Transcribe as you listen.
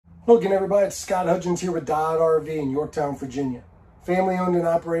Hello again, everybody. It's Scott Hudgins here with Dodd RV in Yorktown, Virginia. Family owned and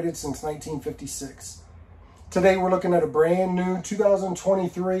operated since 1956. Today we're looking at a brand new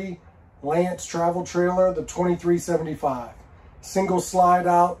 2023 Lance travel trailer, the 2375. Single slide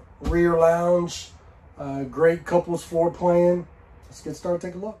out, rear lounge, great couples floor plan. Let's get started,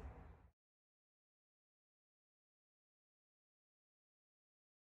 take a look.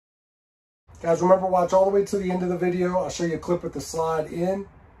 Guys, remember, watch all the way to the end of the video. I'll show you a clip with the slide in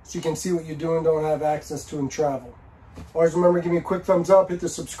so you can see what you do and don't have access to in travel. Always remember, give me a quick thumbs up, hit the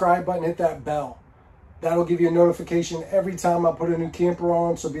subscribe button, hit that bell. That'll give you a notification every time I put a new camper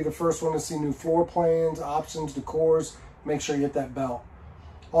on, so be the first one to see new floor plans, options, decors. Make sure you hit that bell.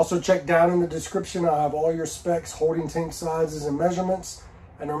 Also, check down in the description. I'll have all your specs, holding tank sizes, and measurements.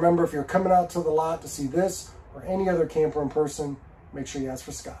 And remember, if you're coming out to the lot to see this or any other camper in person, make sure you ask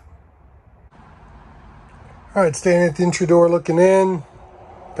for Scott. All right, standing at the entry door looking in.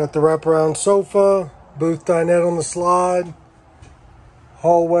 Got the wraparound sofa, booth dinette on the slide,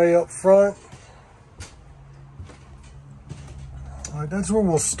 hallway up front. All right, that's where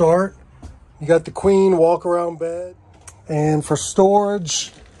we'll start. You got the queen walk-around bed. And for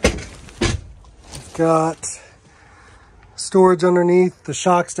storage, you've got storage underneath, the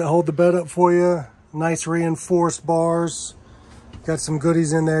shocks that hold the bed up for you, nice reinforced bars. Got some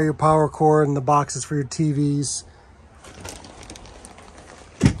goodies in there, your power cord and the boxes for your TVs.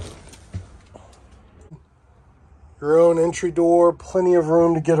 Your own entry door, plenty of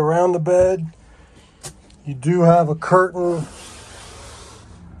room to get around the bed. You do have a curtain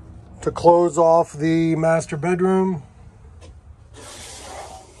to close off the master bedroom.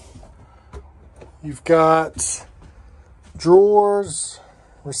 You've got drawers,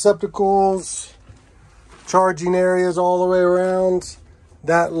 receptacles, charging areas all the way around.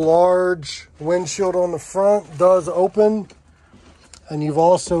 That large windshield on the front does open. And you've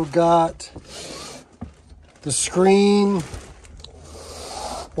also got the screen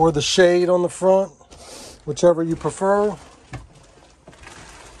or the shade on the front, whichever you prefer.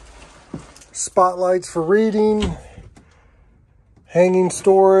 Spotlights for reading, hanging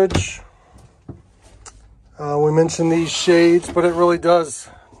storage. We mentioned these shades, but it really does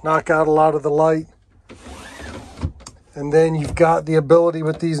knock out a lot of the light. And then you've got the ability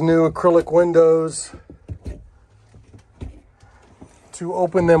with these new acrylic windows to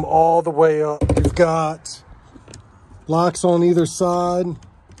open them all the way up. You've got locks on either side.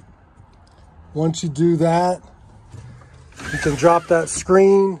 Once you do that, you can drop that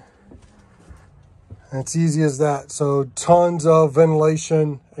screen. And it's easy as that. So tons of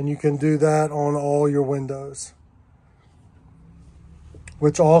ventilation, and you can do that on all your windows,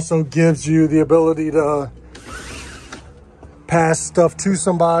 which also gives you the ability to pass stuff to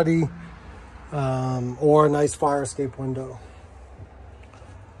somebody, or a nice fire escape window.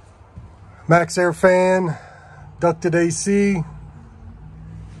 Max air fan, ducted AC.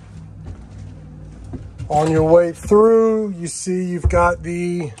 On your way through, you see you've got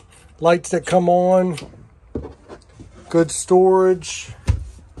the lights that come on. Good storage.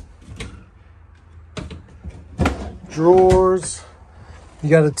 Drawers. You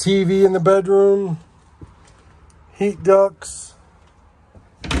got a TV in the bedroom. Heat ducts.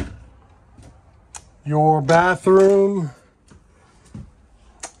 Your bathroom.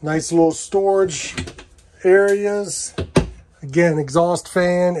 Nice little storage areas. Again, exhaust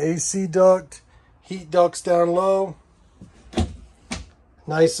fan, AC duct, heat ducts down low.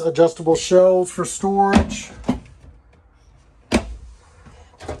 Nice adjustable shelves for storage.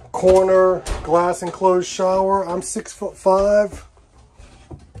 Corner glass enclosed shower. I'm 6'5".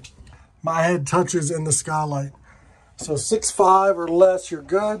 My head touches in the skylight. So 6'5" or less, you're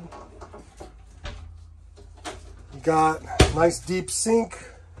good. You got nice deep sink,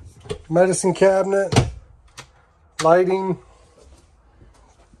 medicine cabinet, lighting,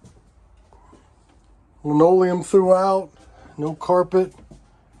 linoleum throughout, no carpet.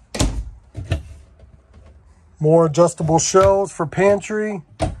 More adjustable shelves for pantry.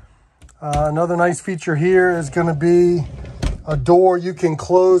 Another nice feature here is going to be a door you can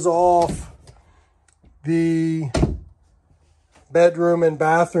close off the bedroom and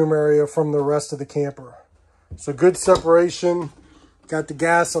bathroom area from the rest of the camper. So good separation. Got the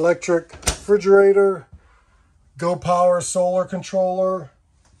gas electric refrigerator, Go Power solar controller,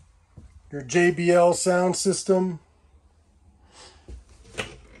 your JBL sound system.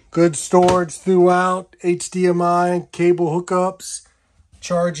 Good storage throughout, HDMI, cable hookups,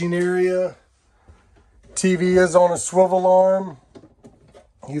 charging area. TV is on a swivel arm.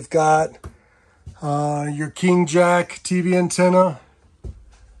 You've got your King Jack TV antenna.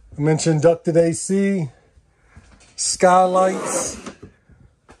 I mentioned ducted AC, skylights,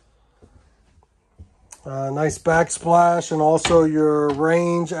 Nice backsplash, and also your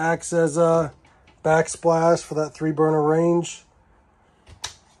range acts as a backsplash for that 3-burner range.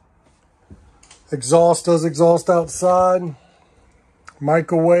 Exhaust does exhaust outside.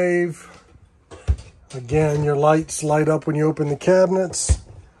 Microwave. Again, your lights light up when you open the cabinets.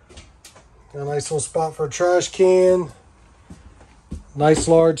 Got a nice little spot for a trash can. Nice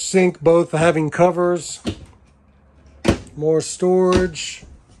large sink, both having covers. More storage.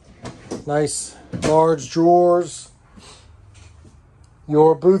 Nice large drawers.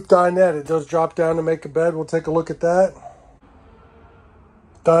 Your booth dinette, it does drop down to make a bed. We'll take a look at that.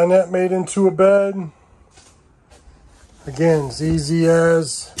 Dinette made into a bed. Again, as easy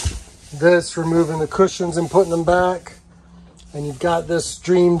as this, removing the cushions and putting them back. And you've got this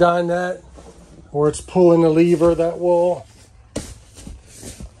dream dinette where it's pulling a lever that will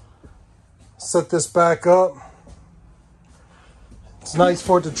set this back up. It's nice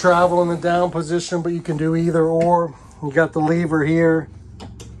for it to travel in the down position, but you can do either or. You got the lever here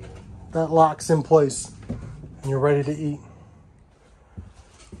that locks in place and you're ready to eat.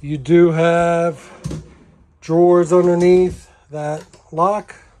 You do have drawers underneath that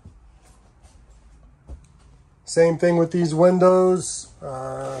lock. Same thing with these windows.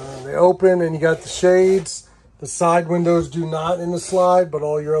 They open and you got the shades. The side windows do not in the slide, but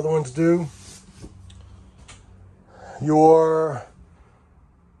all your other ones do. Your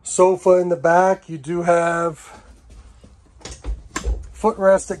sofa in the back, you do have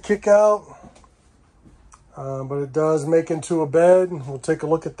footrest that kick out, but it does make into a bed. We'll take a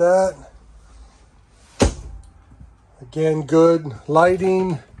look at that. Again, good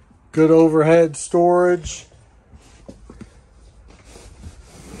lighting, good overhead storage.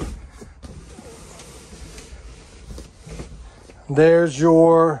 There's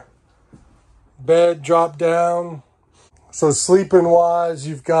your bed drop down. So sleeping wise,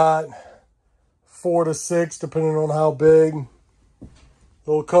 you've got 4 to 6, depending on how big.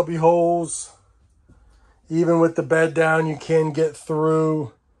 Little cubby holes. Even with the bed down, you can get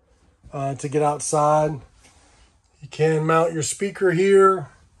through to get outside. You can mount your speaker here.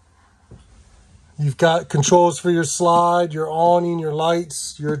 You've got controls for your slide, your awning, your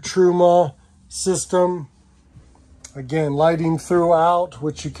lights, your Truma system. Again, lighting throughout,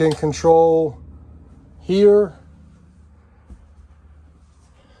 which you can control here.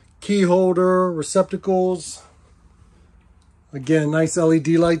 Key holder, receptacles. Again, nice LED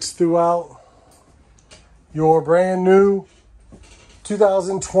lights throughout. Your brand new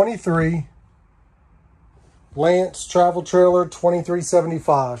 2023 Lance Travel Trailer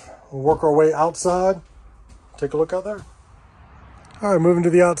 2375. We'll work our way outside. Take a look out there. All right, moving to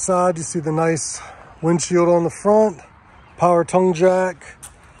the outside, you see the nice windshield on the front, power tongue jack,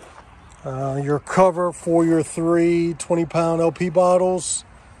 your cover for your 3 20-pound LP bottles.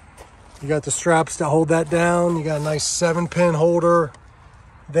 You got the straps that hold that down. You got a nice 7-pin holder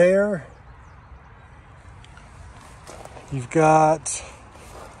there. You've got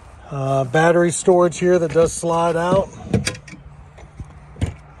battery storage here that does slide out.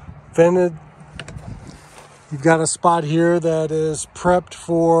 Vented. You've got a spot here that is prepped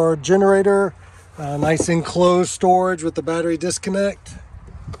for generator. Nice enclosed storage with the battery disconnect.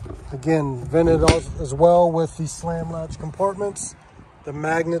 Again, vented as well with the slam latch compartments. The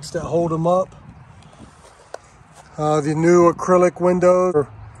magnets that hold them up. The new acrylic window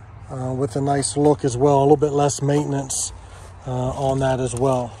with a nice look as well. A little bit less maintenance on that as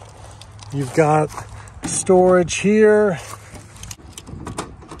well. You've got storage here.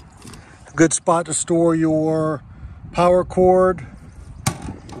 A good spot to store your power cord.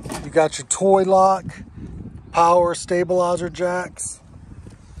 You got your toy lock, power stabilizer jacks,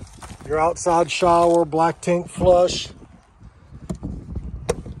 your outside shower, black tank flush,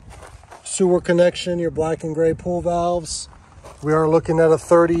 sewer connection, your black and gray pull valves. We are looking at a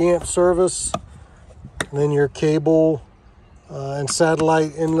 30-amp service. And then your cable and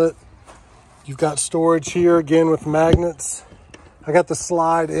satellite inlet. You've got storage here again with magnets. I got the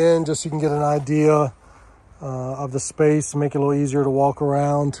slide in just so you can get an idea of the space and make it a little easier to walk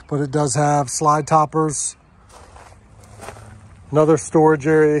around, but it does have slide toppers. Another storage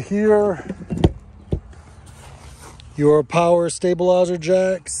area here. Your power stabilizer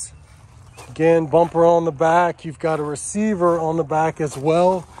jacks. Again, bumper on the back. You've got a receiver on the back as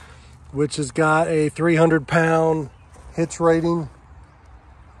well, which has got a 300-pound hitch rating.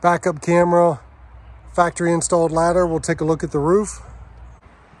 Backup camera, factory installed ladder. We'll take a look at the roof.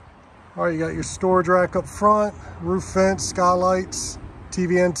 All right, you got your storage rack up front, roof vents, skylights,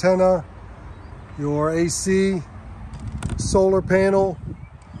 TV antenna, your AC, solar panel,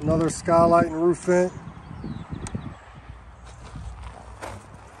 another skylight and roof vent.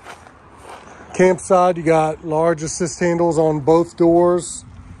 campsite, you got large assist handles on both doors.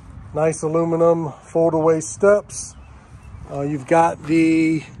 Nice aluminum fold-away steps. You've got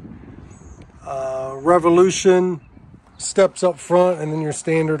the Revolution steps up front, and then your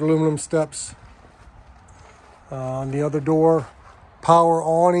standard aluminum steps on the other door. Power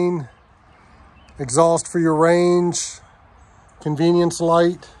awning, exhaust for your range, convenience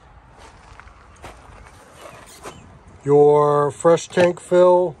light, your fresh tank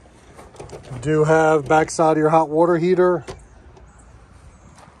fill. You do have backside of your hot water heater,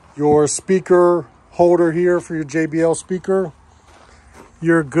 your speaker holder here for your JBL speaker,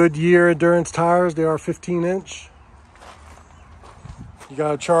 your Goodyear Endurance tires, they are 15-inch. You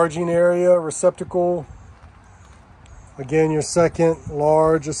got a charging area, receptacle. Again, your second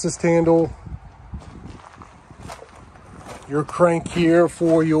large assist handle. Your crank here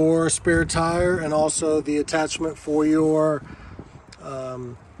for your spare tire, and also the attachment for your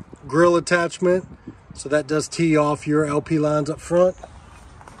grill attachment. So that does tee off your LP lines up front.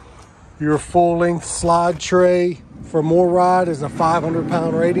 Your full-length slide tray for more ride is a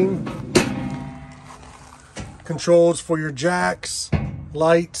 500-pound rating. Controls for your jacks,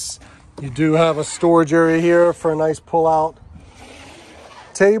 lights. You do have a storage area here for a nice pull-out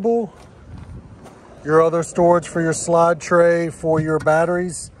table. Your other storage for your slide tray for your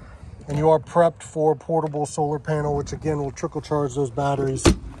batteries. And you are prepped for a portable solar panel, which again will trickle charge those batteries.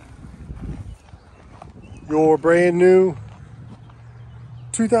 Your brand new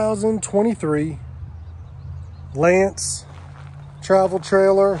 2023 Lance travel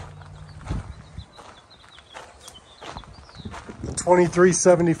trailer,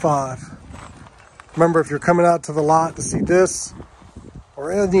 $23.75. Remember, if you're coming out to the lot to see this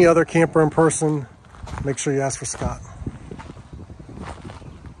or any other camper in person, make sure you ask for Scott.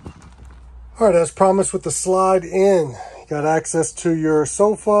 All right, as promised with the slide in, you got access to your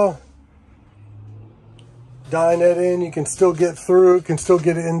sofa. Dinette in, you can still get through, can still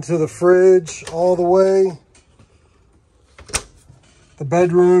get it into the fridge all the way. The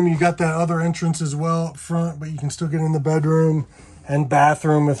bedroom, you got that other entrance as well up front, but you can still get in the bedroom and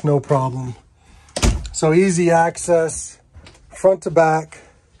bathroom with no problem. So easy access, front to back,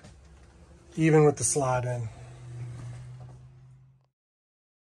 even with the slide in.